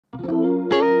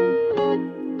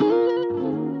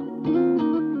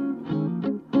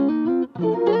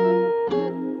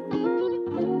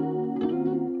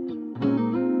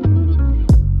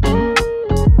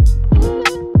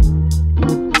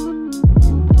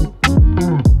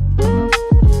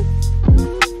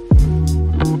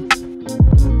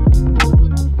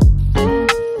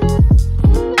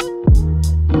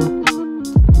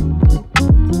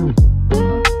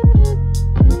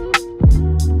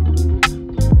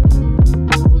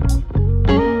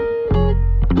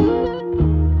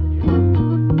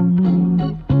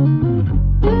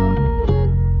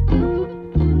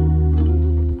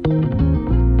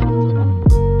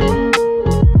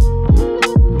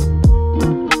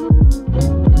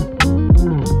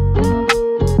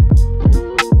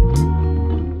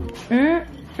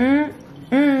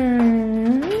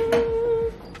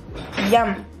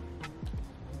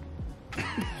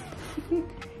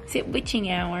teaching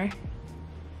hour.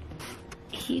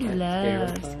 He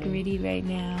loves Gretty right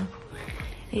now.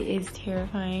 It is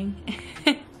terrifying.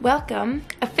 Welcome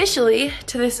officially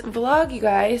to this vlog, you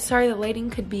guys. Sorry the lighting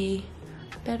could be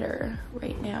better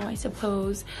right now, I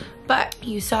suppose. But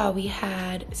you saw we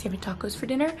had salmon tacos for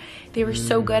dinner. They were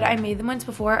so good. I made them once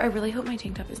before. I really hope my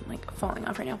tank top isn't like falling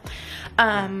off right now.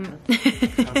 I'm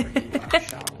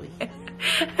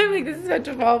like, this is about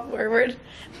to fall forward.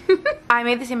 I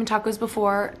made the salmon tacos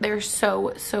before. They're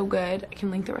so good. I can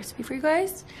link the recipe for you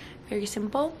guys. Very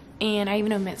simple. And I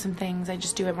even omit some things. I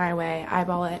just do it my way,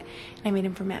 eyeball it. And I made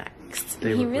them for Max.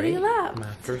 They he were really great. loved.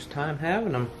 My first time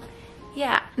having them.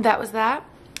 Yeah, that was that.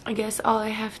 I guess all I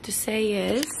have to say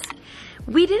is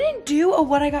we didn't do a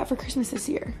what I got for Christmas this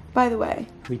year, by the way.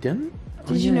 We didn't?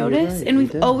 Did you notice? Right. And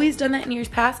we've always done that in years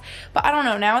past. But I don't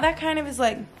know. Now that kind of is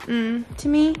like, to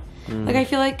me. Like, I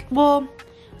feel like, well,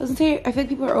 I was gonna say, I feel like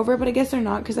people are over it, but I guess they're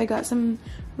not because I got some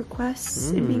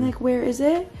requests and being like, where is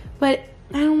it? But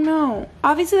I don't know.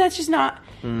 Obviously, that's just not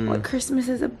what Christmas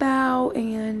is about,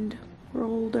 and we're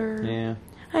older. Yeah.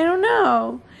 I don't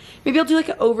know. Maybe I'll do like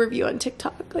an overview on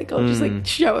TikTok. Like, I'll just like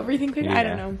show everything quick. Yeah. I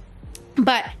don't know.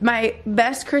 But my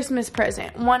best Christmas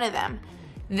present, one of them,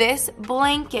 this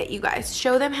blanket, you guys.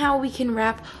 Show them how we can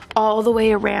wrap all the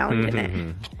way around in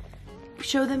it.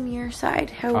 Show them your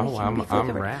side. How we can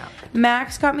I'm wrapped.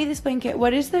 Max got me this blanket.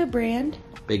 What is the brand?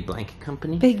 Big Blanket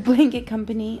Company. Big Blanket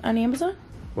Company on Amazon?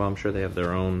 Well, I'm sure they have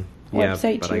their own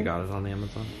website but too. I got it on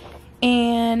Amazon.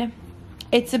 And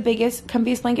it's the biggest,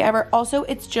 comfiest blanket ever. Also,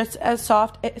 it's just as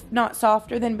soft, if not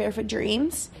softer, than Barefoot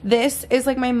Dreams. This is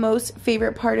like my most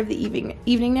favorite part of the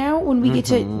evening now, when we get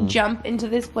to jump into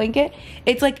this blanket.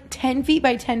 It's like 10 feet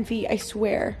by 10 feet, I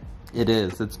swear. It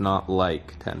is. It's not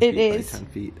like 10 feet by 10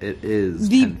 feet. It is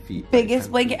the 10 feet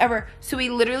biggest blanket ever. So we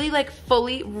literally like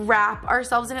fully wrap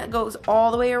ourselves in it. It goes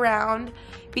all the way around,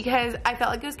 because I felt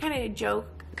like it was kind of a joke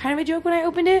when I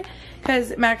opened it,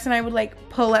 because Max and I would like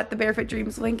pull at the Barefoot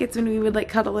Dreams blankets when we would like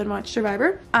cuddle and watch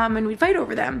Survivor, and we'd fight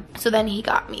over them. So then he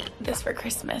got me this for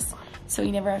Christmas, so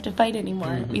we never have to fight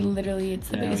anymore. We literally, it's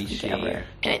the biggest blanket ever,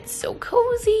 and it's so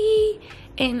cozy.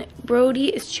 And Brody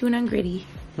is chewing on Gretty.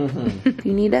 If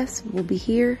you need us, we'll be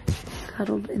here,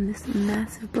 cuddled in this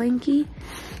massive blankie.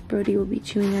 Brody will be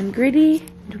chewing on Gretty,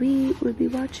 and we will be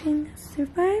watching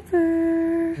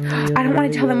Survivor. I don't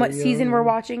want to tell them what season we're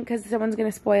watching because someone's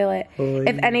going to spoil it.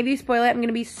 If any of you spoil it, I'm going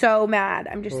to be so mad.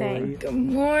 I'm just saying. Good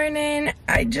morning.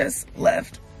 I just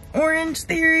left Orange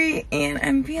Theory, and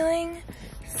I'm feeling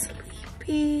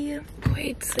sleepy.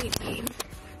 Quite sleepy.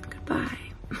 Goodbye.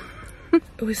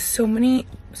 It was so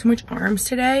much arms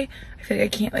today. I feel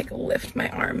like I can't like lift my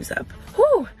arms up.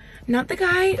 Whew. Not the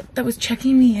guy that was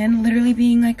checking me in, literally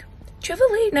being like, do you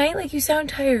have a late night? Like, you sound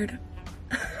tired.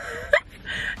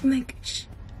 I'm like, shh,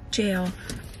 jail.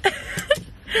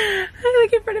 I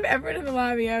like in front of everyone in the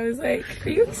lobby. I was like, are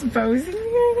you exposing me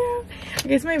right now? I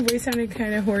guess my voice sounded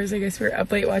kind of hoarse. I guess we're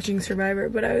up late watching Survivor,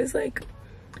 but I was like,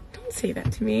 don't say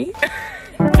that to me.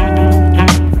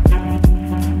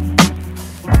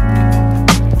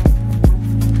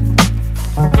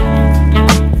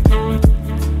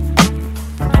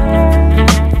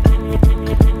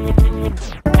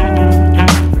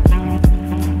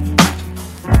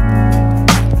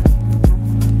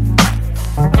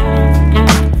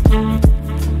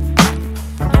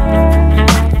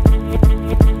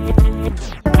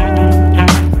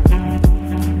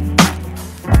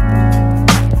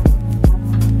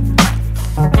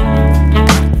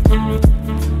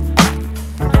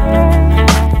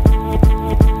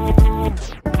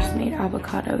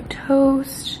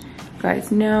 Toast. You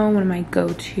guys know, one of my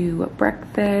go-to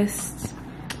breakfasts.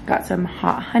 Got some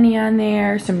hot honey on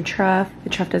there, some truff. The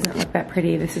truff doesn't look that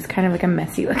pretty. This is kind of like a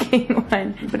messy looking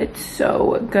one, but it's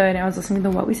so good. I was listening to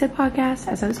the What We Said podcast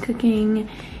as I was cooking,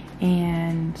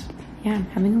 and yeah, I'm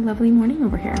having a lovely morning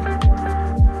over here.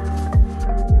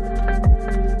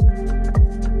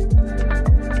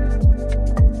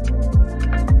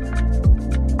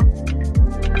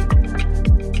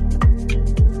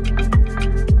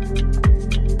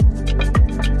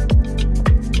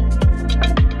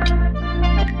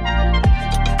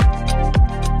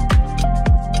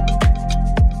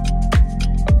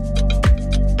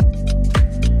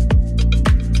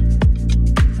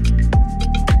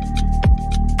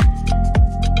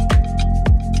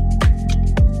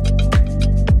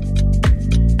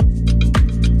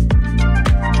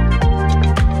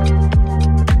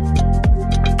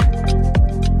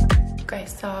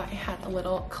 saw I had a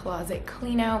little closet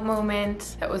clean out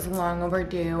moment that was long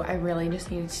overdue. I really just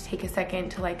needed to take a second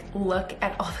to like look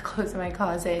at all the clothes in my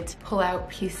closet, pull out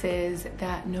pieces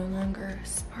that no longer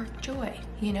spark joy,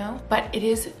 you know? But it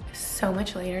is so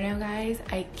much later now, guys.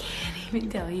 I can't even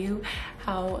tell you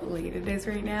how late it is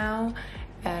right now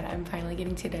that I'm finally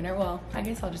getting to dinner. Well, I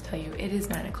guess I'll just tell you, it is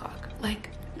 9 o'clock. Like,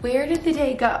 where did the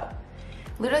day go?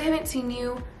 Literally haven't seen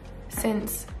you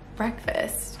since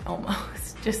breakfast, almost.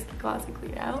 Just the closet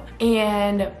clean out.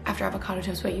 And after avocado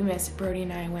toast, what you missed, Brody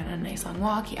and I went on a nice long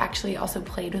walk. He actually also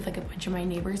played with like a bunch of my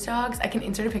neighbor's dogs. I can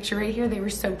insert a picture right here. They were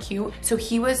so cute. So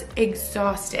he was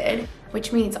exhausted,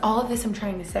 which means all of this I'm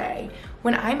trying to say,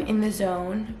 when I'm in the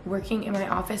zone, working in my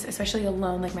office, especially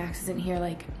alone, like Max isn't here,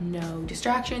 like no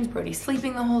distractions, Brody's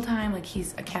sleeping the whole time, like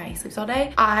he's a cat, he sleeps all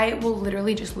day, I will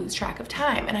literally just lose track of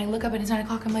time. And I look up and it's 9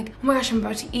 o'clock, I'm like, oh my gosh, I'm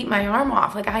about to eat my arm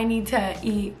off. Like I need to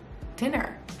eat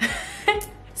dinner.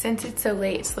 Since it's so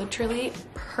late, it's literally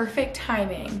perfect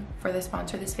timing for the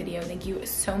sponsor of this video. Thank you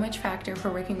so much, Factor, for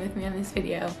working with me on this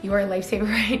video. You are a lifesaver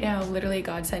right now, literally a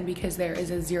godsend, because there is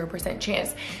a 0%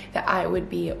 chance that I would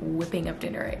be whipping up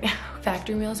dinner right now.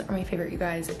 Factor meals are my favorite, you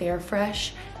guys. They are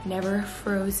fresh, never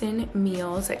frozen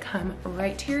meals that come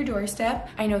right to your doorstep.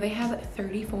 I know they have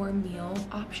 34 meal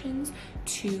options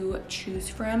to choose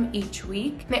from each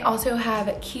week. They also have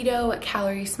keto,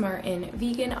 calorie smart, and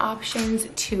vegan options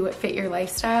to fit your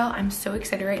lifestyle. I'm so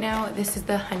excited right now. This is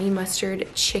the honey mustard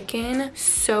chicken,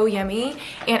 so yummy.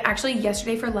 And actually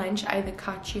yesterday for lunch, I had the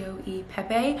cacio e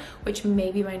pepe, which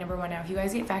may be my #1 now. If you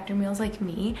guys get Factor meals like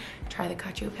me, try the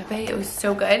cacio e pepe. It was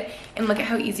so good. And look at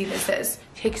how easy this is.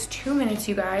 Takes 2 minutes,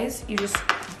 you guys. You just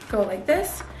go like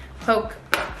this, poke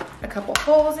a couple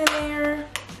holes in there,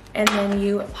 and then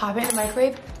you pop it in the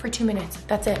microwave for 2 minutes.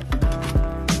 That's it.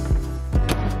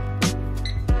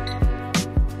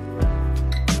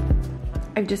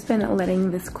 I've just been letting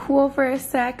this cool for a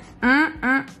sec.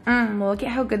 Look at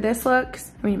how good this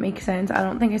looks. I mean, it makes sense. I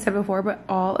don't think I said before, but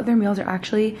all of their meals are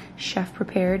actually chef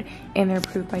prepared and they're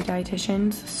approved by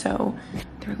dietitians. So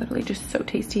they're literally just so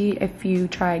tasty. If you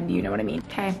tried, you know what I mean.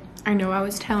 Okay, I know I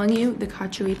was telling you the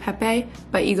cacio e pepe,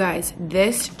 but you guys,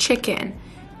 this chicken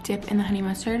dip in the honey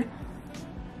mustard.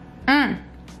 And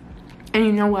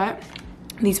you know what?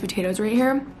 These potatoes right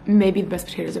here may be the best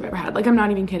potatoes I've ever had. Like, I'm not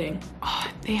even kidding. Oh,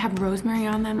 they have rosemary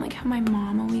on them, like how my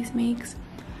mom always makes.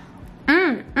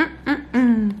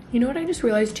 You know what I just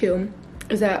realized too?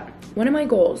 Is that one of my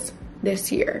goals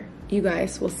this year, you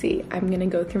guys will see, I'm gonna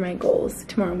go through my goals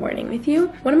tomorrow morning with you.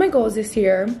 One of my goals this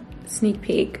year, sneak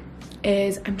peek,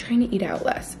 is I'm trying to eat out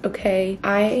less, okay?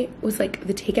 I was like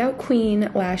the takeout queen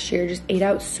last year, just ate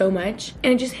out so much.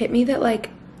 And it just hit me that like,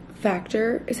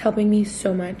 Factor is helping me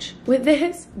so much with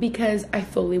this because I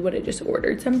fully would have just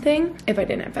ordered something if I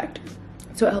didn't have Factor.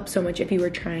 So it helps so much if you were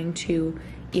trying to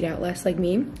eat out less like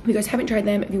me. If you guys haven't tried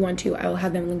them, if you want to, I will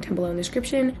have them linked down below in the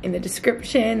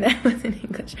description. That was in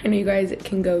English. I know you guys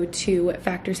can go to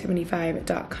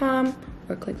factor75.com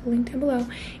or click the link down below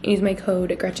and use my code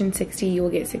Gretchen60. You will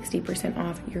get 60%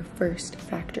 off your first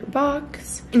Factor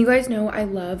box. And you guys know I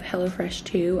love HelloFresh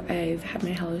too. I've had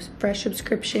my HelloFresh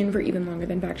subscription for even longer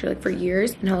than Factor, like for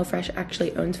years, and HelloFresh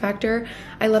actually owns Factor.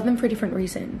 I love them for different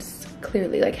reasons.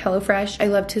 Clearly, like HelloFresh, I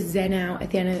love to zen out at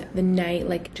the end of the night,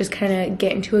 like just kind of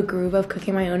get into a groove of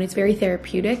cooking my own. It's very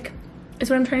therapeutic. Is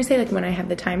what I'm trying to say, like when I have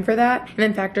the time for that. And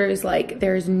then Factor is like,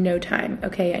 there's no time,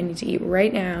 okay? I need to eat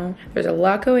right now. There's a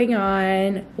lot going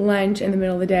on. Lunch in the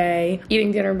middle of the day,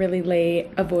 eating dinner really late,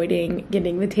 avoiding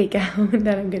getting the takeout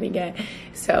that I'm gonna get.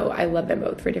 So I love them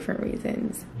both for different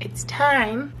reasons. It's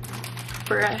time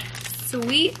for a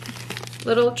sweet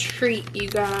little treat, you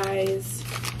guys.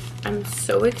 I'm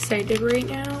so excited right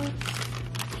now.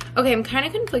 Okay, I'm kind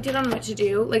of conflicted on what to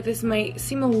do. Like, this might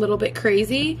seem a little bit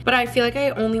crazy, but I feel like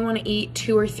I only want to eat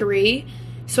 2 or 3.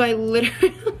 So I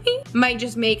literally might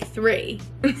just make 3.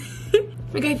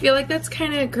 Like, I feel like that's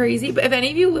kind of crazy, but if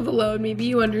any of you live alone, maybe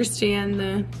you understand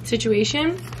the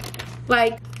situation.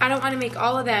 Like, I don't want to make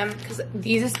all of them because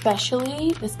these,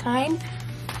 especially this kind,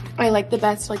 I like the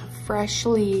best like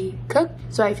freshly cooked.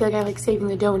 So I feel like I like saving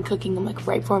the dough and cooking them like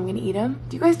right before I'm gonna eat them.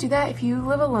 Do you guys do that if you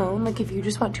live alone? Like if you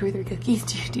just want 2 or 3 cookies,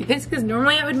 do you do this? Because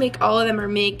normally I would make all of them or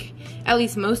make at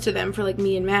least most of them for like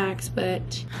me and Max,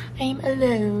 but I'm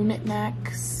alone.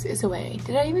 Max is away.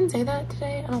 Did I even say that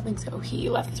today? I don't think so. He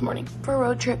left this morning for a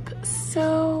road trip.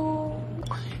 So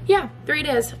yeah, 3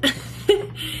 days. I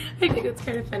think it's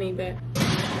kind of funny, but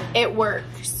it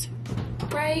works,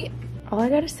 right? All I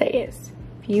gotta say is,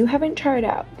 if you haven't tried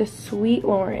out the Sweet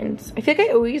Loren's, I feel like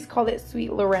I always called it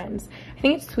Sweet Loren's. I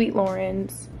think it's Sweet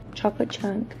Loren's chocolate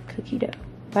chunk cookie dough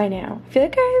by now. I feel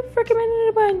like I've recommended it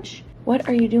a bunch. What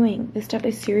are you doing? This stuff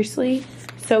is seriously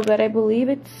so good. I believe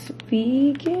it's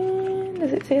vegan.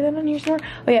 Does it say that on here somewhere?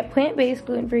 Oh yeah, plant-based,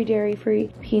 gluten-free, dairy-free,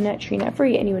 peanut, tree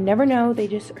nut-free, and you would never know. They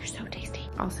just are so tasty.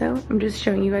 Also, I'm just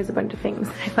showing you guys a bunch of things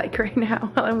I like right now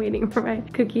while I'm waiting for my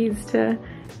cookies to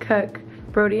cook.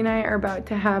 Brody and I are about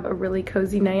to have a really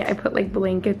cozy night. I put like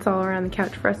blankets all around the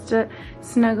couch for us to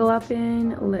snuggle up in,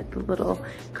 lit the little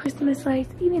Christmas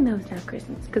lights, even though it's not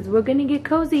Christmas, because we're gonna get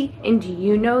cozy. And do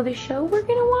you know the show we're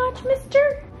gonna watch,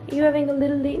 mister? You having a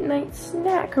little late night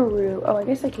snackaroo. Oh, I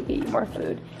guess I could get you more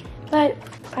food, but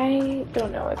I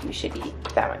don't know if you should eat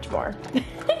that much more.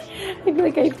 I feel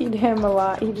like I feed him a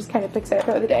lot. He just kind of picks it up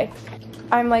for the day.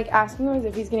 I'm like asking him as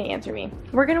if he's gonna answer me.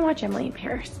 We're gonna watch Emily in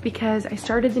Paris because I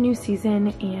started the new season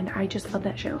and I just love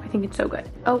that show. I think it's so good.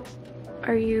 Oh,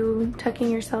 are you tucking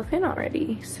yourself in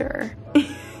already, sir?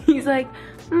 He's like,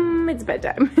 it's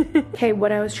bedtime. Okay,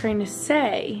 what I was trying to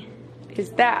say is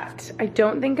that I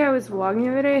don't think I was vlogging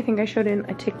the other day. I think I showed in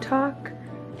a TikTok,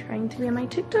 trying to be on my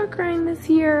TikTok grind this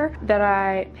year, that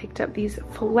I picked up these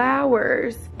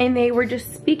flowers and they were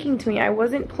just speaking to me. I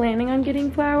wasn't planning on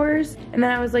getting flowers, and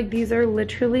then I was like, these are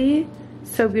literally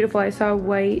so beautiful. I saw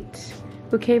white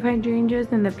bouquet of hydrangeas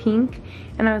and the pink,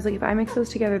 and I was like, if I mix those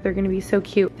together, they're gonna be so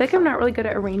cute. I feel like I'm not really good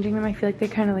at arranging them. I feel like they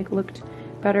kind of like looked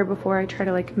better before I try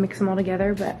to like mix them all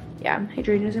together, but yeah,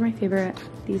 hydrangeas are my favorite.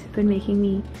 These have been making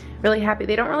me really happy.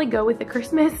 They don't really go with the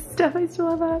Christmas stuff I still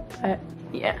have up, but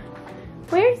yeah.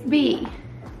 Where's B?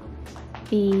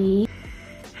 B.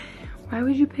 Why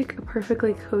would you pick a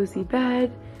perfectly cozy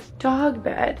bed, dog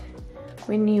bed,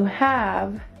 when you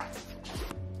have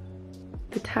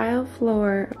the tile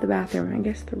floor of the bathroom? I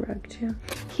guess the rug too.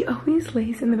 He always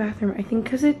lays in the bathroom, I think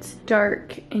because it's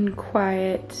dark and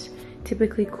quiet,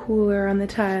 typically cooler on the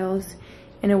tiles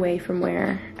and away from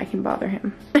where I can bother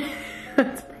him.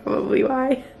 That's probably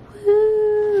why.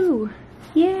 Woo!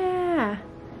 Yeah!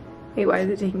 Wait, why is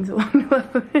it taking so long to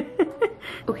load?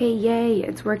 Okay, yay,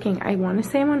 it's working. I want to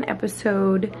say I'm on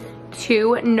episode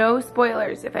 2. No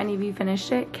spoilers if any of you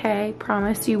finished it, okay?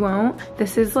 Promise you won't.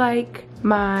 This is like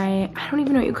my, I don't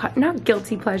even know what you call it, not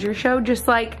guilty pleasure show, just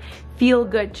like feel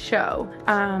good show.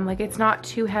 Like it's not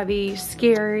too heavy,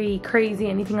 scary, crazy,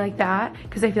 anything like that,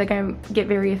 because I feel like I get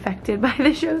very affected by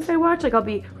the shows I watch. Like I'll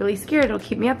be really scared, it'll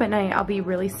keep me up at night. I'll be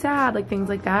really sad, like things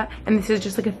like that. And this is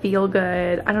just like a feel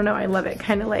good, I don't know, I love it.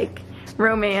 Kind of like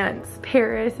romance,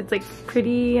 Paris. It's like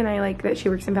pretty, and I like that she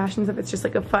works in fashion stuff. It's just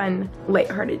like a fun,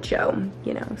 lighthearted show,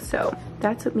 you know? So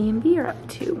that's what me and B are up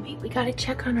to. Wait, we gotta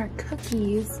check on our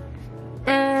cookies.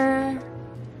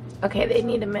 Okay, they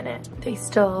need a minute. They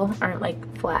still aren't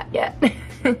like flat yet.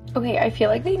 Okay, I feel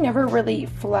like they never really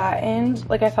flattened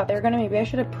like I thought they were gonna. Maybe I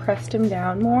should have pressed them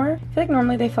down more. I feel like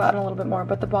normally they flatten a little bit more,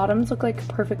 but the bottoms look like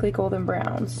perfectly golden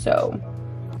brown, so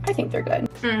I think they're good.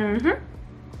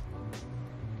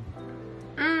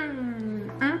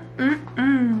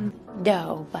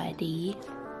 No, buddy.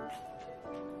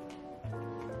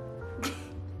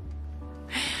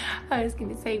 I was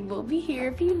gonna say, we'll be here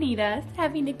if you need us,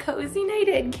 having a cozy night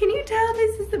in. Can you tell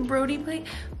this is the Brody plate?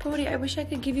 Brody, I wish I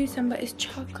could give you some, but it's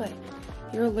chocolate.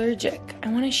 You're allergic. I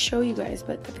wanna show you guys,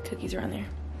 but the cookies are on there.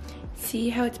 See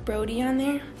how it's Brody on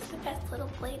there? It's the best little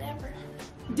plate ever.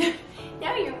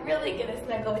 Now you're really gonna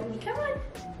snuggle with me. Come on.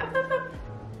 Up, up, up.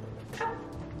 Up.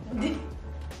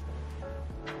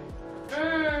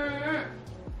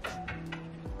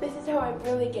 This is how I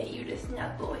really get you to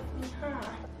snuggle with me, huh?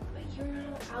 But you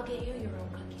know, I'll get you your own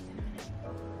cookies in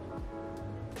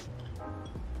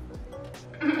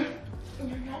a minute.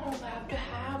 You're not allowed to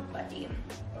have, buddy.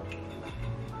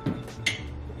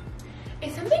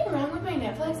 Is something wrong with my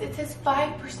Netflix? It says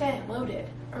 5% loaded.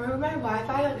 Remember my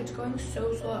Wi-Fi? Like it's going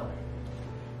so slow.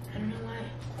 I don't know why.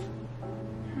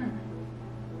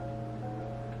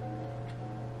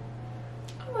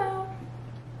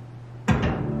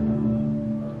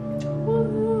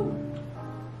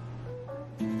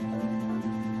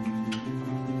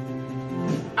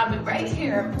 I'll be right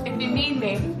here if you need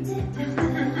me.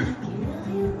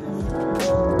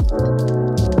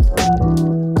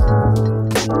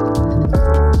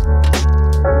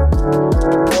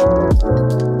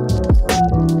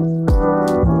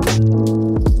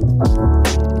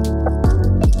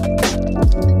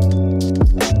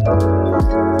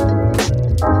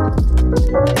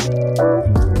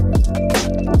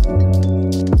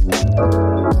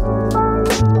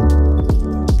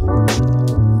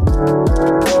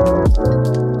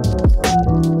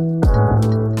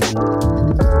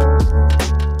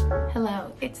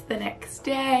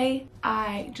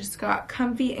 I just got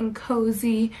comfy and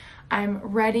cozy. I'm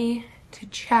ready to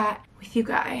chat with you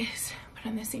guys. Put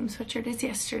on the same sweatshirt as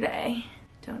yesterday.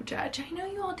 Don't judge. I know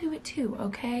you all do it too,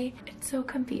 okay? It's so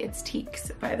comfy. It's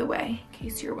Teeks, by the way, in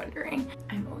case you're wondering.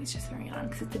 I'm always just throwing it on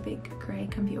because it's a big gray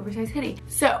comfy oversized hoodie.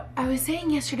 So I was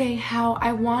saying yesterday how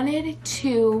I wanted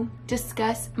to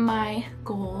discuss my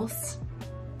goals,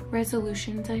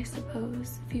 resolutions, I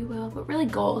suppose, if you will, but really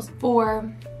goals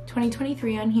for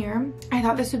 2023 on here. I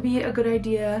thought this would be a good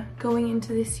idea going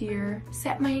into this year,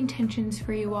 set my intentions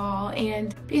for you all,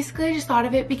 and basically I just thought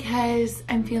of it because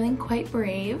I'm feeling quite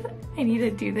brave. I need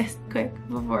to do this quick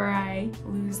before I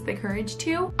lose the courage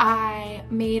to. I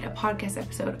made a podcast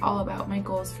episode all about my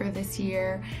goals for this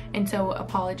year, and so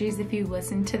apologies if you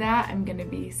listened to that. I'm gonna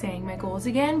be saying my goals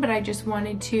again, but I just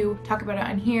wanted to talk about it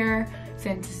on here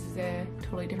since this is a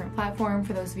totally different platform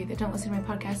for those of you that don't listen to my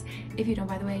podcast. If you don't,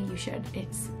 by the way, you should.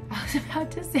 I was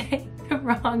about to say the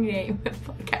wrong name of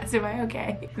the podcast. Am I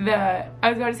okay? I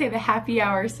was about to say the happy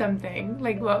hour something.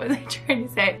 Like, what was I trying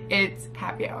to say? It's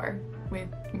happy hour with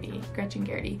me, Gretchen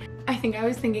Geraghty. I think I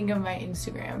was thinking of my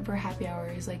Instagram for happy hour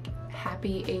is like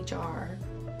happy HR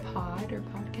pod or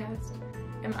podcast.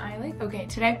 Am I like okay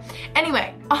today?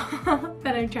 Anyway, all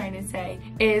that I'm trying to say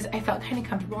is I felt kind of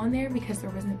comfortable on there because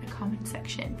there wasn't a comment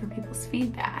section for people's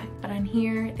feedback, but on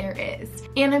here there is.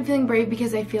 And I'm feeling brave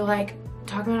because I feel like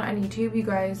talking about it on YouTube, you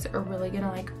guys are really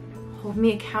gonna like hold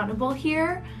me accountable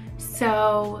here.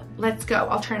 So let's go.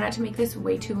 I'll try not to make this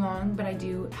way too long, but I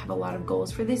do have a lot of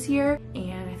goals for this year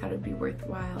and I thought it'd be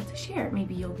worthwhile to share.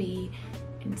 Maybe you'll be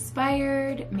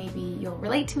inspired, maybe you'll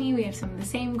relate to me. We have some of the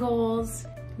same goals.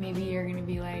 Maybe you're gonna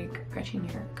be like, Gretchen,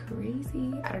 you're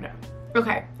crazy. I don't know.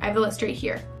 Okay, I have the list right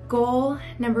here. Goal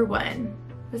number 1.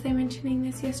 Was I mentioning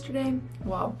this yesterday?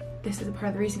 Well, this is a part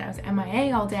of the reason I was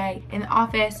MIA all day in the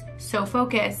office, so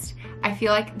focused. I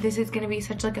feel like this is gonna be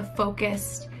such like a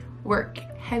focused, work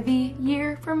heavy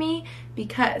year for me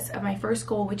because of my first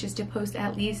goal, which is to post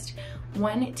at least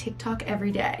 1 TikTok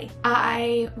every day.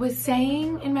 I was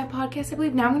saying in my podcast, I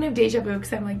believe, now I'm gonna have deja vu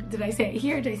because I'm like, did I say it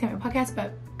here? Did I say it in my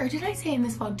podcast? Or did I say it in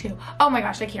this vlog too? Oh my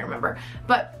gosh, I can't remember.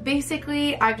 But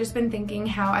basically, I've just been thinking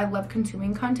how I love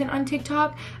consuming content on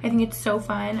TikTok. I think it's so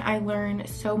fun. I learn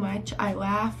so much. I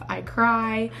laugh, I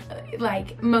cry.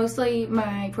 Like mostly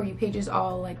my For You page is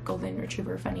all like golden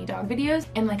retriever funny dog videos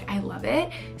and like I love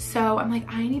it. So I'm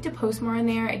like, I need to post more on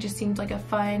there. It just seemed like a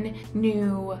fun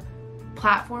new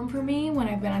platform for me when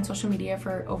I've been on social media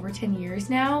for over 10 years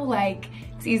now. Like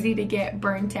it's easy to get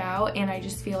burnt out and I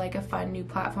just feel like a fun new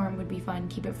platform would be fun,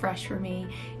 keep it fresh for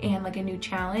me and like a new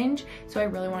challenge. So I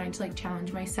really wanted to like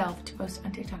challenge myself to post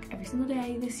on TikTok every single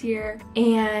day this year.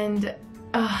 And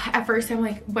at first I'm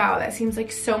like, wow, that seems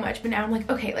like so much, but now I'm like,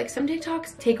 okay, like some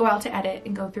TikToks take a while to edit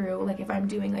and go through, like if I'm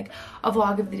doing like a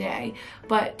vlog of the day,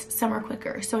 but some are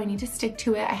quicker, so I need to stick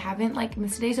to it. I haven't like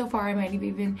missed a day so far. I might have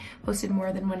even posted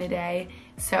more than 1 a day,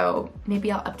 so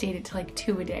maybe I'll update it to like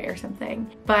 2 a day or something.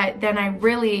 But then I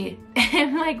really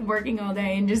am like working all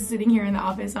day and just sitting here in the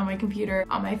office on my computer,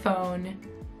 on my phone,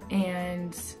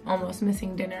 and almost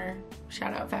missing dinner.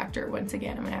 Shout out Factor once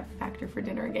again. I'm gonna have Factor for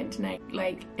dinner again tonight.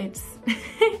 Like it's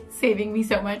saving me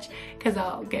so much because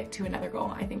I'll get to another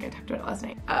goal. I think I talked about it last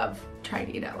night of trying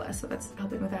to eat out less, so that's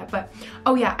helping with that. But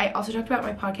oh yeah, I also talked about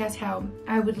my podcast, how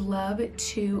I would love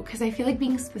to, because I feel like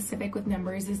being specific with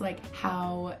numbers is like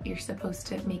how you're supposed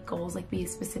to make goals, like be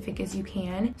as specific as you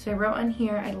can. So I wrote on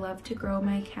here, I'd love to grow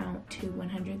my account to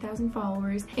 100,000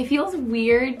 followers. It feels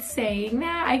weird saying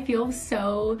that. I feel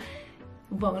so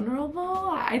vulnerable.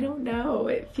 I don't know.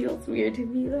 It feels weird to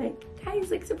be like,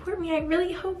 guys, like support me. I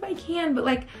really hope I can, but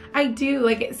like I do.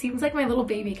 Like it seems like my little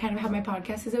baby, kind of how my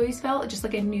podcast has always felt, just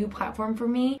like a new platform for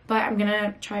me. But I'm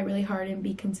gonna try really hard and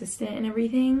be consistent and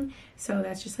everything. So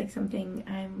that's just like something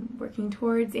I'm working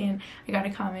towards. And I got a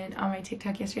comment on my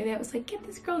TikTok yesterday that was like, get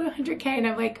this girl to 100K, and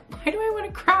I'm like, why do I want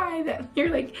to cry that you're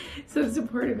like so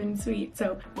supportive and sweet?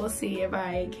 So we'll see if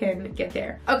I can get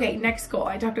there. Okay, next goal.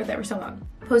 I talked about that for so long.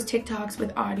 Post TikToks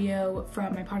with audio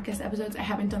from my podcast episodes. I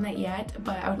haven't done that yet,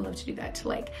 but I would love to do that to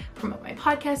like promote my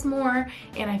podcast more.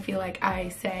 And I feel like I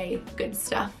say good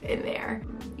stuff in there.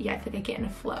 Yeah, I feel like I get in a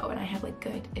flow and I have like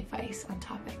good advice on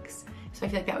topics. So I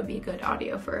feel like that would be a good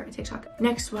audio for TikTok.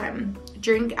 Next one,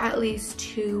 drink at least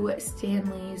 2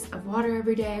 Stanleys of water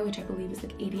every day, which I believe is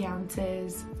like 80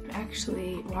 ounces. I'm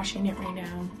actually washing it right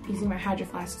now using my Hydro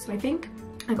Flask. So I think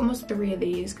like almost 3 of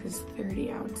these, because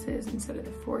 30 ounces instead of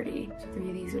the 40. So 3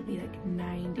 of these would be like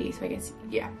 90. So I guess,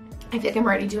 yeah. I feel like I'm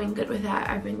already doing good with that.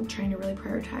 I've been trying to really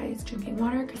prioritize drinking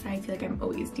water because I feel like I'm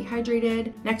always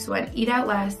dehydrated. Next one, eat out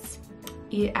less.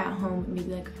 Eat at home maybe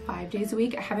like 5 days a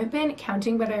week. I haven't been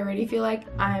counting, but I already feel like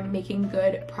I'm making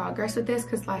good progress with this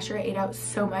because last year I ate out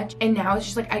so much, and now it's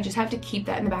just like I just have to keep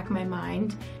that in the back of my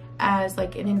mind as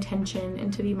like an intention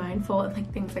and to be mindful, and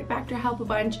like things like back to help a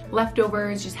bunch,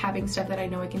 leftovers, just having stuff that I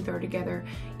know I can throw together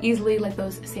easily, like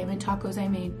those salmon tacos I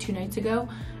made 2 nights ago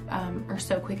are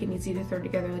so quick and easy to throw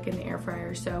together like in the air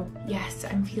fryer. So yes,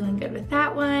 I'm feeling good with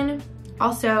that one.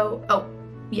 Also, oh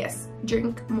yes,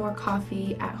 drink more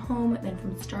coffee at home than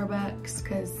from Starbucks,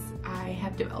 because I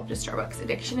have developed a Starbucks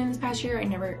addiction in this past year. I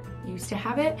never used to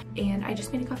have it, and I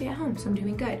just made a coffee at home, so I'm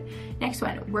doing good. Next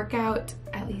one, work out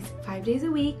at least 5 days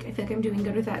a week. I feel like I'm doing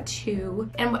good with that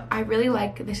too. And what I really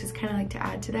like, this is kind of like to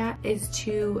add to that, is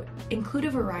to include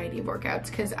a variety of workouts,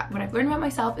 because what I've learned about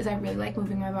myself is I really like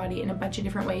moving my body in a bunch of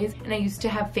different ways. And I used to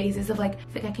have phases of like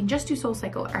I can just do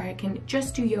SoulCycle, or I can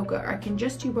just do yoga, or I can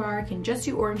just do bar, I can just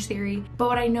do Orange Theory. But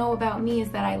what I know about me is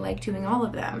that I like doing all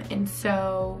of them, and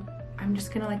so I'm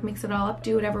just gonna like mix it all up,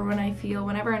 do whatever when I feel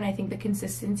whenever. And I think the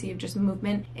consistency of just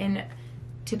movement in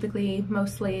typically,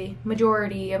 mostly,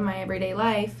 majority of my everyday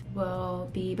life will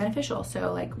be beneficial.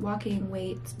 So like walking,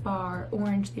 weights, bar,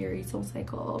 Orange Theory,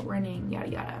 SoulCycle, running, yada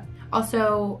yada.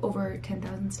 Also, over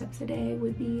 10,000 steps a day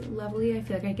would be lovely. I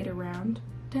feel like I get around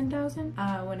 10,000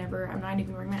 whenever I'm not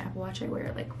even wearing my Apple Watch. I wear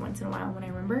it like once in a while when I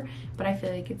remember, but I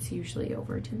feel like it's usually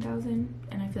over 10,000,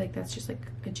 and I feel like that's just like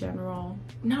a general,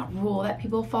 not rule that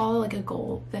people follow, like a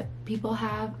goal that people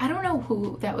have. I don't know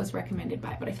who that was recommended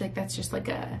by, but I feel like that's just like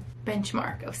a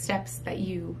benchmark of steps that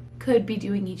you could be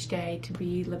doing each day to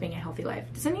be living a healthy life.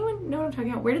 Does anyone know what I'm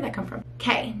talking about? Where did that come from?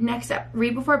 Okay, next up,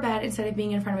 read before bed instead of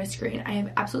being in front of a screen. I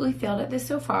have absolutely failed at this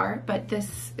so far, but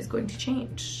this is going to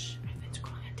change.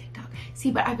 See,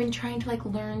 but I've been trying to like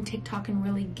learn TikTok and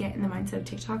really get in the mindset of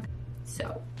TikTok.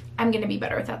 So I'm gonna be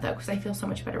better with that though, because I feel so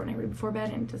much better when I read before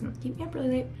bed and it doesn't keep me up really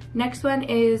late. Next one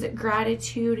is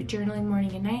gratitude journaling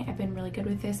morning and night. I've been really good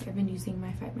with this. I've been using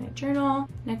my 5-minute journal.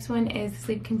 Next one is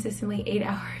sleep consistently 8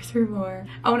 hours or more.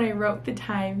 Oh, and I wrote the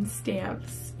time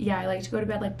stamps. Yeah, I like to go to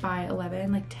bed like by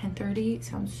 11, like 10:30.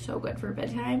 Sounds so good for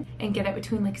bedtime. And get up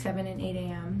between like 7 and 8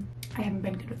 a.m. I haven't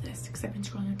been good with this because I've been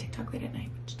scrolling on TikTok late at night,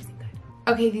 which isn't good.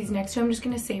 Okay, these next two I'm just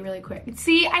gonna say really quick.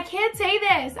 See, I can't say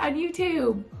this on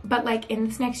YouTube, but like in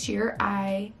this next year,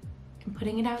 I am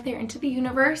putting it out there into the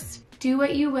universe. Do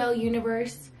what you will,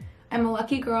 universe. I'm a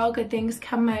lucky girl, good things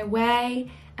come my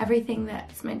way. Everything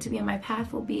that's meant to be on my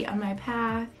path will be on my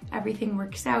path. Everything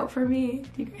works out for me.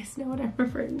 Do you guys know what I'm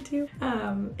referring to?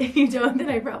 If you don't, then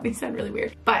I probably sound really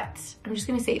weird. But I'm just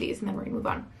gonna say these and then we're gonna move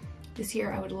on. This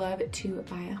year, I would love to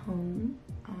buy a home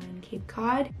on Cape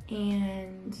Cod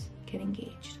and get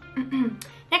engaged.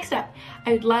 Next up,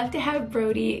 I would love to have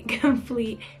Brody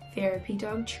complete therapy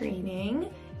dog training,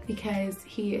 because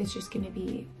he is just gonna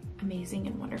be amazing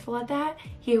and wonderful at that.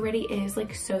 He already is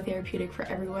like so therapeutic for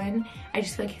everyone. I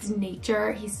just feel like his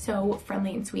nature, he's so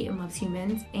friendly and sweet and loves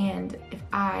humans. And if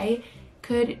I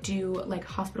could do like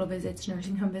hospital visits,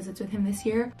 nursing home visits with him this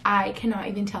year, I cannot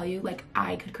even tell you, like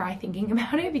I could cry thinking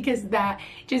about it, because that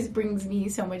just brings me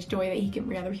so much joy that he can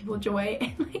bring other people joy.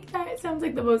 And like that sounds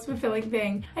like the most fulfilling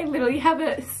thing. I literally have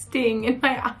a sting in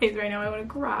my eyes right now. I want to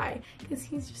cry because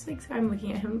he's just like, so I'm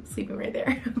looking at him sleeping right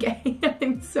there. Okay,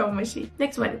 I'm so mushy.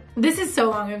 Next one. This is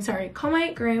so long, I'm sorry. Call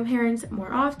my grandparents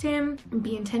more often,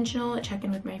 be intentional, check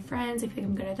in with my friends. I feel like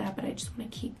I'm good at that, but I just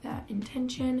want to keep that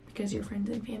intention, because your friends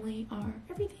and family are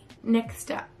everything.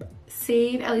 Next up,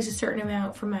 save at least a certain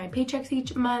amount from my paychecks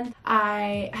each month.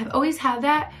 I have always had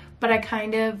that, but I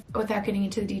kind of, without getting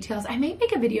into the details, I may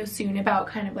make a video soon about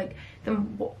kind of like the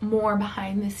more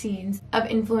behind the scenes of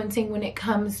influencing when it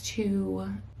comes to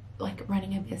like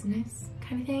running a business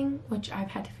kind of thing, which I've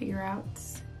had to figure out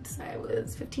since I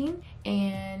was 15,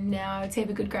 and now I would say I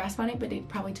have a good grasp on it, but it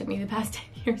probably took me the past 10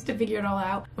 years to figure it all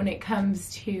out when it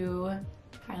comes to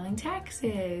filing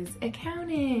taxes,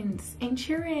 accountants,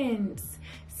 insurance,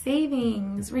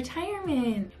 savings,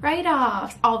 retirement,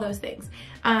 write-offs, all those things.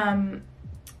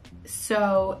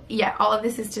 So yeah, all of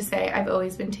this is to say I've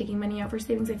always been taking money out for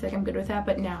savings. I feel like I'm good with that,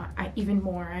 but now even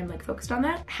more I'm like focused on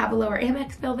that. Have a lower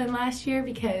Amex bill than last year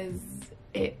because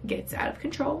it gets out of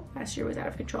control. Last year was out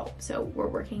of control, so we're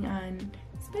working on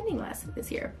spending less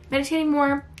this year. Meditating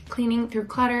more, cleaning through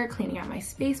clutter, cleaning out my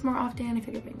space more often. I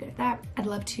feel like I've been good at that. I'd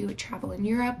love to travel in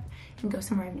Europe and go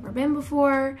somewhere I've never been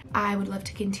before. I would love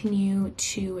to continue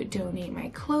to donate my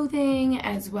clothing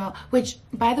as well, which,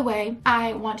 by the way,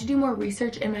 I want to do more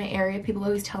research in my area. People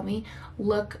always tell me,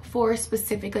 look for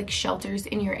specific like shelters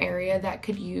in your area that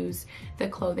could use the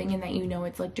clothing and that you know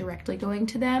it's like directly going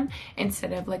to them,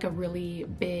 instead of like a really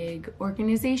big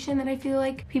organization that I feel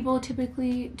like people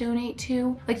typically donate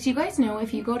to. Like, do you guys know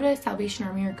if you go to Salvation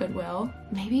Army or Goodwill,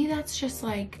 maybe that's just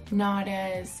like not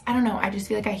as, I don't know, I just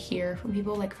feel like I hear from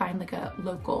people like find like a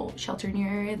local shelter in your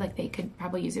area, like they could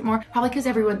probably use it more, probably because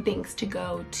everyone thinks to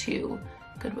go to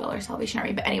Goodwill or Salvation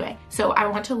Army. But anyway, so I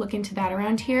want to look into that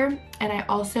around here, and I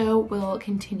also will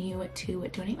continue to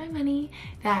donate my money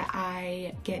that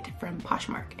I get from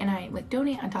Poshmark, and I like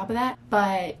donate on top of that.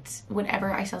 But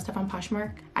whenever I sell stuff on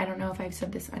Poshmark, I don't know if I've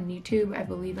said this on YouTube, I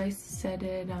believe I said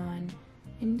it on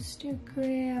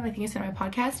Instagram, I think I said on my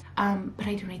podcast, but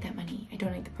I donate that money. I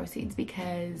donate the proceeds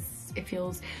because it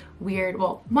feels weird.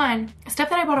 Well, one,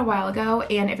 stuff that I bought a while ago,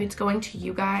 and if it's going to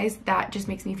you guys, that just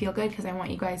makes me feel good because I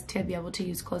want you guys to be able to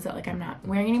use clothes that like I'm not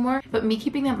wearing anymore. But me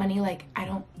keeping that money, like I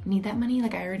don't need that money,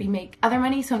 like I already make other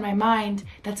money. So in my mind,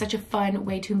 that's such a fun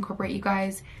way to incorporate you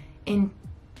guys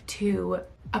into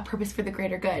a purpose for the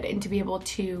greater good and to be able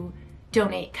to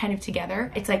donate kind of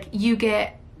together. It's like you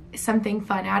get something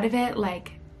fun out of it,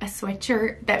 like a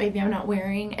sweatshirt that maybe I'm not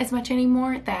wearing as much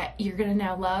anymore that you're gonna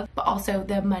now love, but also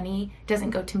the money doesn't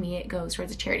go to me, it goes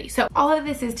towards a charity. So all of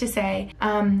this is to say,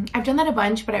 I've done that a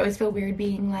bunch, but I always feel weird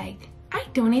being like, I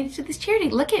donated to this charity,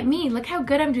 look at me, look how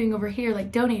good I'm doing over here,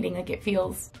 like donating, like it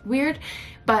feels weird.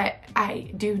 But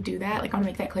I do that, like I wanna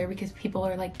make that clear because people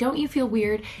are like, don't you feel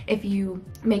weird if you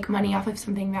make money off of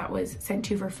something that was sent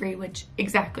to you for free, which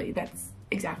exactly, that's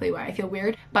exactly why I feel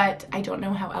weird, but I don't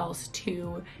know how else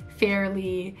to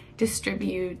fairly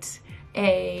distribute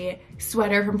a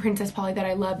sweater from Princess Polly that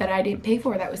I love that I didn't pay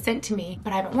for, that was sent to me,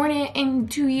 but I haven't worn it in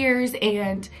 2 years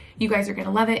and you guys are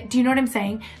gonna love it. Do you know what I'm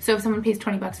saying? So if someone pays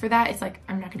 20 bucks for that, it's like,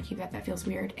 I'm not gonna keep that, that feels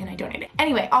weird, and I donate it.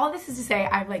 Anyway, all of this is to say,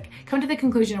 I've like come to the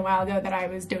conclusion a while ago that I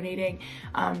was donating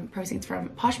proceeds from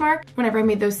Poshmark whenever I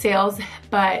made those sales,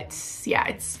 but yeah,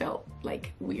 it's felt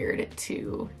like weird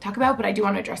to talk about, but I do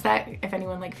want to address that if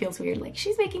anyone like feels weird, like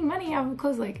she's making money out of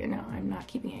clothes, like no, I'm not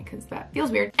keeping it because that feels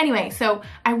weird. Anyway, so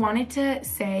I wanted to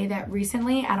say that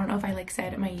recently, I don't know if I like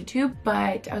said it on my YouTube,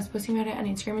 but I was posting about it on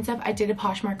Instagram and stuff, I did a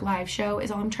Poshmark live show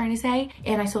is all I'm trying to say,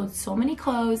 and I sold so many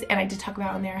clothes, and I did talk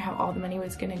about on there how all the money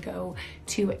was gonna go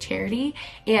to a charity,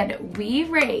 and we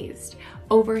raised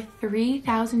over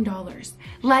 $3,000.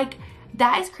 Like,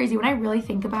 that is crazy. When I really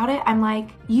think about it, I'm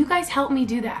like, you guys helped me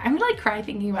do that. I'm gonna like cry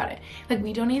thinking about it. Like,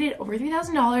 we donated over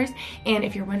 $3,000, and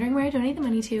if you're wondering where I donate the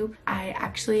money to, I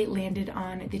actually landed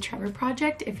on the Trevor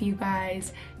Project. If you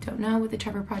guys don't know what the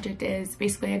Trevor Project is,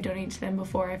 basically I've donated to them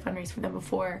before, I've fundraised for them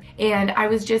before, and I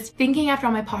was just thinking after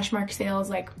all my Poshmark sales,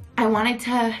 like I wanted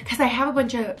to, because I have a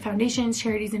bunch of foundations,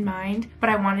 charities in mind, but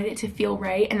I wanted it to feel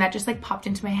right, and that just like popped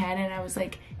into my head, and I was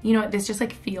like, you know what, this just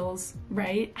like feels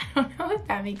right. I don't know if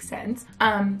that makes sense.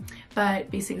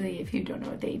 But basically, if you don't know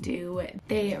what they do,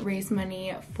 they raise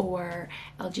money for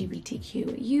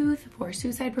LGBTQ youth, for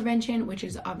suicide prevention, which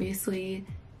is obviously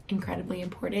incredibly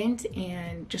important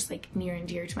and just like near and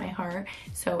dear to my heart.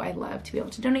 So I love to be able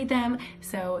to donate them.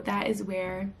 So that is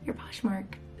where your Poshmark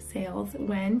sales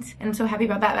went, and I'm so happy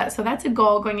about that. So that's a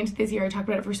goal going into this year. I talked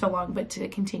about it for so long, but to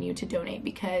continue to donate,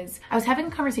 because I was having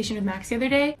a conversation with Max the other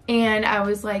day, and I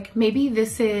was like, maybe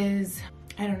this is,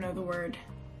 I don't know the word,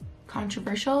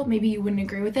 controversial, maybe you wouldn't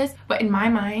agree with this, but in my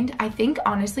mind, I think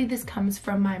honestly this comes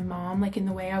from my mom, like in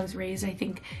the way I was raised. I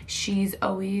think she's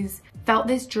always felt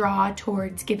this draw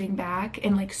towards giving back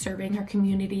and like serving her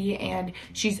community, and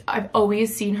I've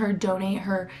always seen her donate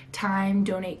her time,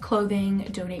 donate clothing,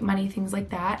 donate money, things like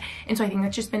that. And so I think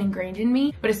that's just been ingrained in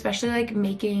me, but especially like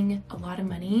making a lot of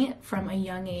money from a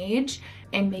young age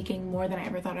and making more than I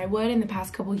ever thought I would in the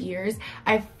past couple years,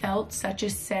 I've felt such a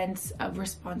sense of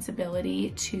responsibility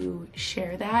to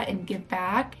share that and give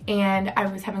back. And I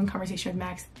was having a conversation with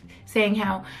Max saying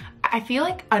how I feel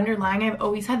like underlying, I've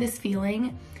always had this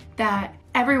feeling that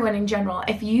everyone in general,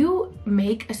 if you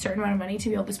make a certain amount of money to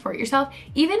be able to support yourself,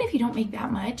 even if you don't make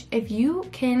that much, if you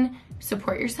can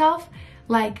support yourself,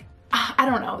 like, I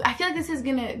don't know, I feel like this is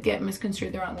gonna get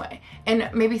misconstrued the wrong way. And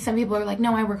maybe some people are like,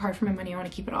 no, I work hard for my money, I wanna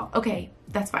keep it all. Okay,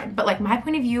 that's fine. But like my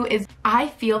point of view is I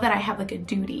feel that I have like a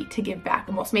duty to give back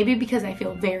almost. Maybe because I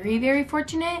feel very, very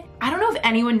fortunate. I don't know if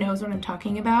anyone knows what I'm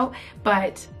talking about,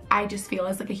 but I just feel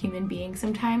as like a human being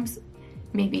sometimes,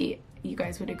 maybe you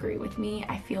guys would agree with me,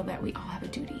 I feel that we all have a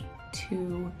duty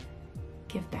to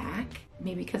give back.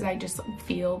 Maybe because I just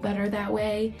feel better that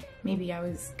way. Maybe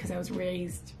because I was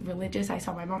raised religious, I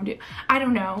saw my mom do. I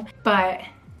don't know, but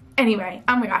anyway,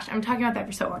 oh my gosh, I'm talking about that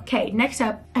for so long. Okay, next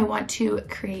up, I want to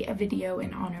create a video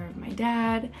in honor of my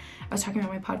dad. I was talking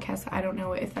about my podcast. I don't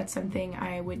know if that's something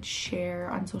I would share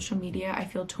on social media. I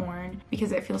feel torn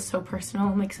because it feels so personal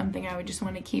and like something I would just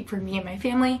want to keep for me and my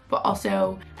family. But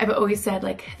also, I've always said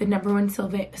like the number one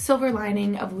silver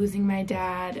lining of losing my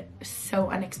dad so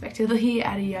unexpectedly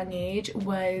at a young age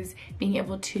was being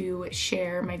able to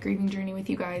share my grieving journey with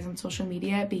you guys on social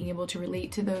media, being able to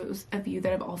relate to those of you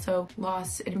that have also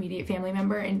lost an immediate immediate family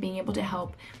member and being able to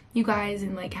help you guys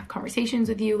and like have conversations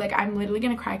with you. Like I'm literally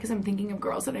gonna cry because I'm thinking of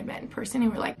girls that I've met in person who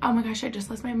were like, oh my gosh, I just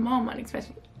lost my mom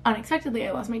unexpectedly,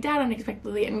 I lost my dad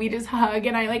unexpectedly, and we just hug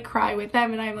and I like cry with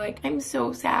them, and I'm like, I'm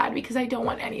so sad because I don't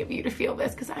want any of you to feel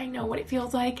this because I know what it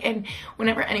feels like. And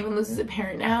whenever anyone loses a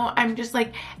parent now, I'm just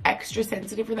like extra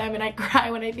sensitive for them, and I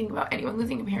cry when I think about anyone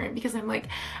losing a parent because I'm like,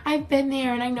 I've been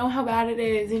there and I know how bad it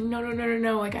is, and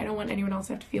no, like I don't want anyone else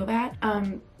to have to feel that.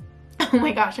 Oh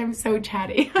my gosh, I'm so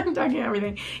chatty. I'm talking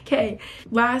everything. Okay,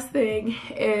 last thing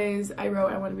is I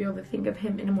wrote I want to be able to think of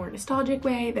him in a more nostalgic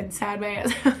way than sad way,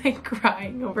 as I'm like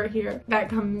crying over here. That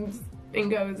comes and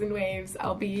goes in waves.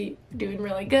 I'll be doing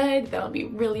really good, then I'll be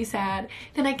really sad,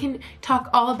 then I can talk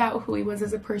all about who he was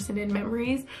as a person in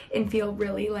memories and feel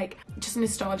really like just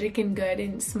nostalgic and good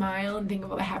and smile and think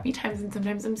of all the happy times. And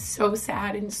sometimes I'm so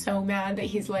sad and so mad that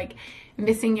he's like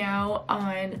missing out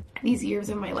on these years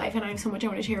of my life, and I have so much I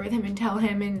want to share with him and tell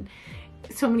him, and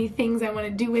so many things I want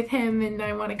to do with him, and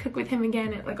I want to cook with him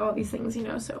again, and like all these things, you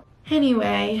know. So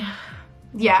anyway,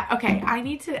 yeah, okay, I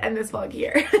need to end this vlog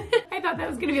here. I thought that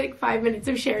was gonna be like 5 minutes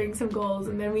of sharing some goals,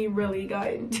 and then we really got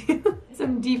into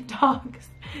some deep talks,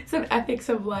 some ethics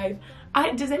of life.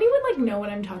 Does anyone like know what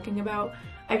I'm talking about?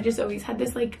 I've just always had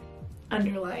this like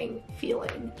underlying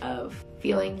feeling of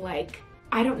feeling like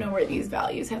I don't know where these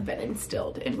values have been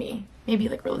instilled in me. Maybe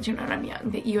like religion when I'm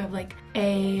young, that you have like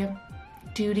a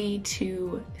duty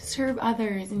to serve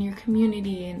others in your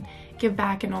community and give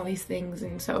back and all these things.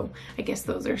 And so I guess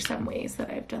those are some ways that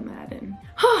I've done that. And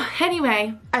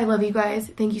anyway, I love you guys.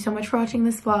 Thank you so much for watching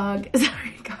this vlog.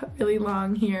 Sorry, it got really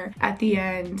long here at the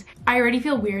end. I already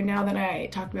feel weird now that I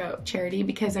talked about charity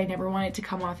because I never want it to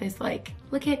come off as like,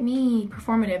 look at me,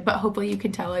 performative, but hopefully you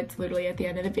can tell it's literally at the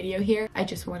end of the video here. I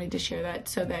just wanted to share that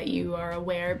so that you are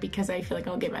aware, because I feel like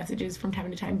I'll get messages from time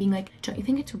to time being like, don't you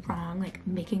think it's wrong like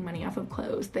making money off of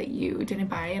clothes that you didn't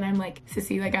buy? And I'm like,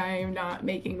 sissy, like I am not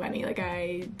making money. Like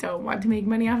I don't want to make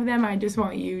money off of them. I just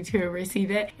want you to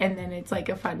receive it. And then it's like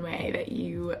a fun way that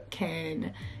you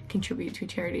can contribute to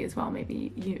charity as well.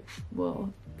 Maybe you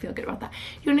will feel good about that.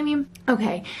 You know what I mean?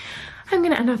 Okay, I'm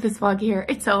gonna end off this vlog here.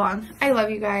 It's so long. I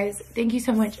love you guys. Thank you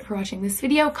so much for watching this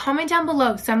video. Comment down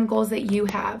below some goals that you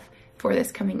have for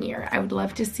this coming year. I would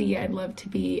love to see. I'd love to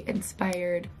be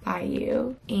inspired by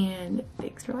you. And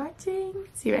thanks for watching.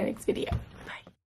 See you in my next video.